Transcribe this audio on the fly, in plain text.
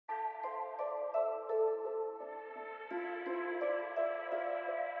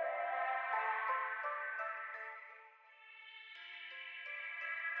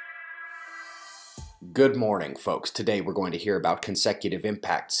Good morning, folks. Today we're going to hear about consecutive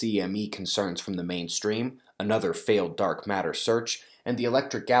impact CME concerns from the mainstream, another failed dark matter search, and the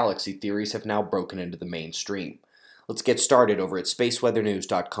electric galaxy theories have now broken into the mainstream. Let's get started over at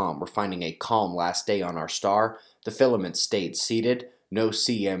spaceweathernews.com. We're finding a calm last day on our star. The filaments stayed seated, no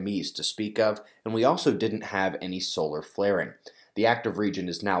CMEs to speak of, and we also didn't have any solar flaring. The active region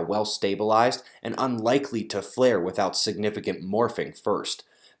is now well stabilized and unlikely to flare without significant morphing first.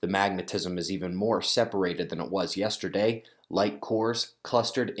 The magnetism is even more separated than it was yesterday, light cores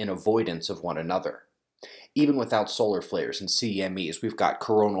clustered in avoidance of one another. Even without solar flares and CMEs, we've got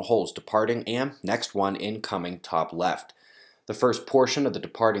coronal holes departing and next one incoming top left. The first portion of the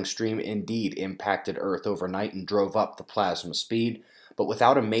departing stream indeed impacted Earth overnight and drove up the plasma speed, but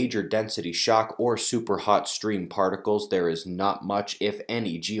without a major density shock or super hot stream particles, there is not much, if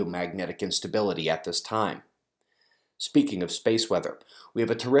any, geomagnetic instability at this time. Speaking of space weather, we have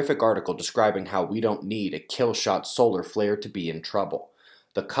a terrific article describing how we don't need a Killshot solar flare to be in trouble.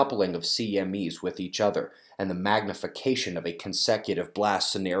 The coupling of CMEs with each other and the magnification of a consecutive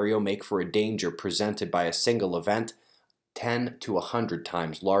blast scenario make for a danger presented by a single event 10 to 100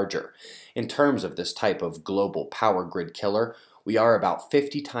 times larger. In terms of this type of global power grid killer, we are about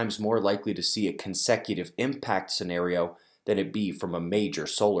 50 times more likely to see a consecutive impact scenario than it be from a major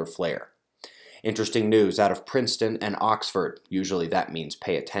solar flare. Interesting news out of Princeton and Oxford. Usually that means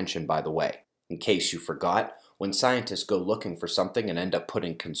pay attention, by the way. In case you forgot, when scientists go looking for something and end up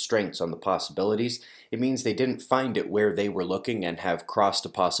putting constraints on the possibilities, it means they didn't find it where they were looking and have crossed a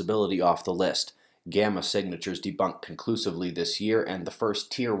possibility off the list. Gamma signatures debunked conclusively this year, and the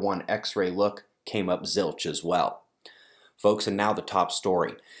first Tier 1 X-ray look came up zilch as well. Folks, and now the top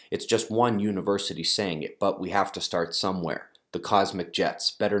story. It's just one university saying it, but we have to start somewhere. The cosmic jets,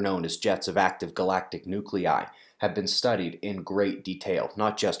 better known as jets of active galactic nuclei, have been studied in great detail,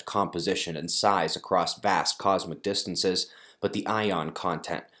 not just composition and size across vast cosmic distances, but the ion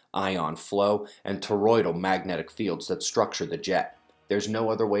content, ion flow, and toroidal magnetic fields that structure the jet. There's no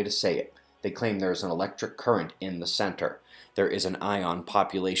other way to say it. They claim there is an electric current in the center. There is an ion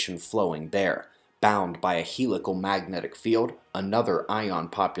population flowing there, bound by a helical magnetic field, another ion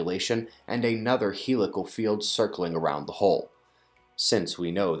population, and another helical field circling around the whole. Since we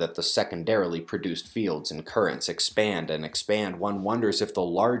know that the secondarily produced fields and currents expand and expand, one wonders if the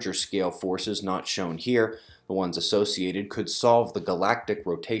larger scale forces not shown here, the ones associated, could solve the galactic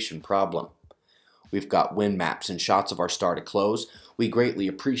rotation problem. We've got wind maps and shots of our star to close. We greatly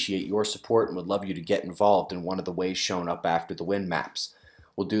appreciate your support and would love you to get involved in one of the ways shown up after the wind maps.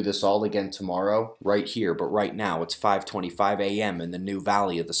 We'll do this all again tomorrow, right here, but right now it's 5:25 a.m. in the new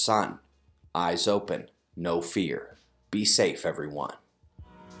Valley of the Sun. Eyes open, no fear. Be safe, everyone.